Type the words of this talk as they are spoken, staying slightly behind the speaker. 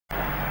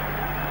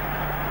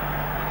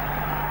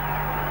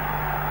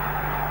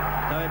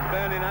It's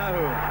Burnley now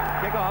who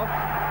kick off,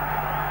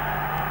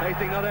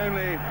 facing not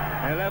only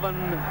 11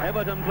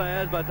 Everton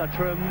players, but a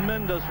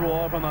tremendous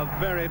roar from a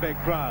very big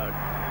crowd.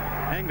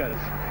 Angus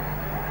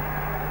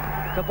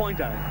to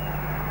Pointer.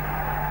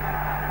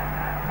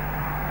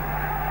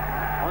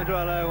 Pointer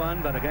a low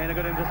one, but again a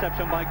good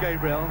interception by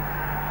Gabriel.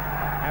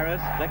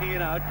 Harris flicking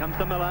it out, comes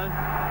to Miller.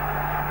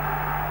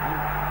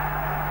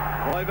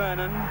 Roy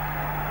Vernon.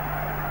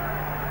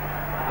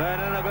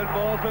 Vernon, a good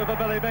ball through for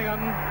Billy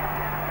Bingham.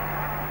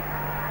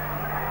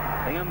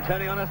 Bingham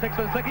turning on a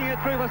six-foot, flicking it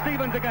through for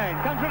Stevens again.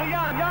 Comes through to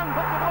Young. Young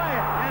puts it away.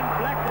 And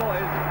Blackmore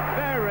is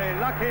very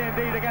lucky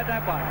indeed to get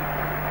that one.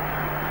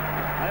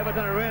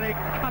 Everton are really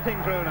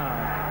cutting through now.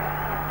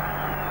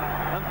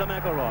 Comes to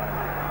McElroy.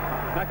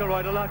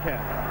 McElroy to luck here.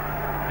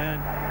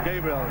 And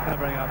Gabriel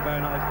covering up very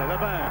nicely.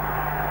 LeBurn.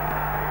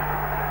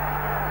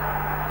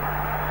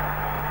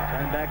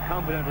 Turned back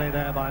confidently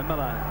there by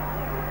Miller.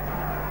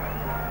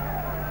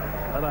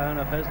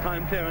 LeBurn, a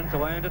first-time clearance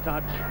away into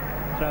touch.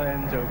 Throw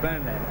into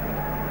Burnley.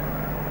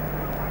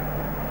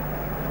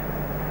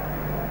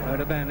 Go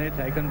to Burnley,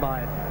 taken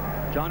by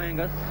John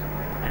Angus.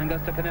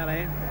 Angus to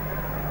Kennelly.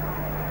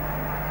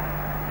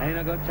 Ain't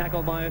a good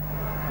tackle by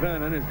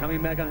Vernon, who's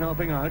coming back and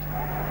helping out.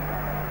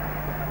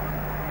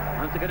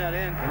 Once to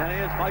Kennelly, and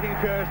Kennelly is fighting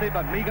furiously,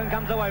 but Megan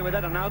comes away with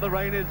it, and now the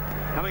rain is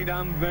coming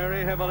down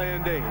very heavily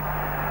indeed.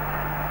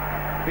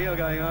 Beale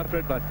going after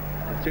it, but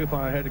it's too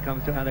far ahead. It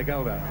comes to Alec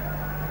Elder.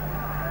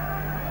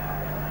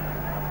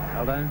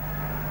 Elder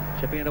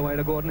chipping it away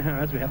to Gordon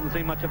Harris. We haven't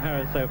seen much of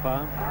Harris so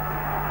far.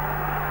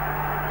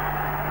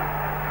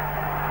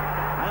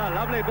 A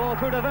lovely ball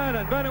through to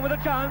Vernon. Vernon with a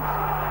chance.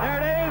 There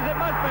it is. It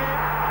must be.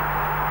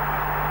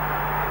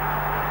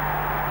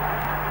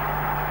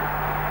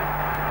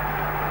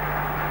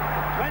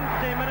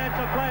 Minutes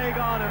of play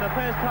gone in the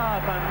first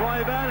half, and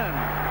Roy Vernon,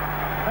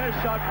 his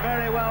shot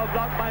very well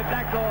blocked by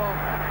Blackmore,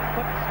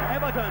 puts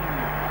Everton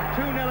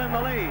 2-0 in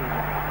the lead.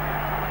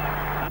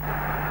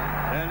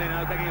 Burnley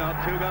now picking off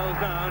 2 goals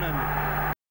down, and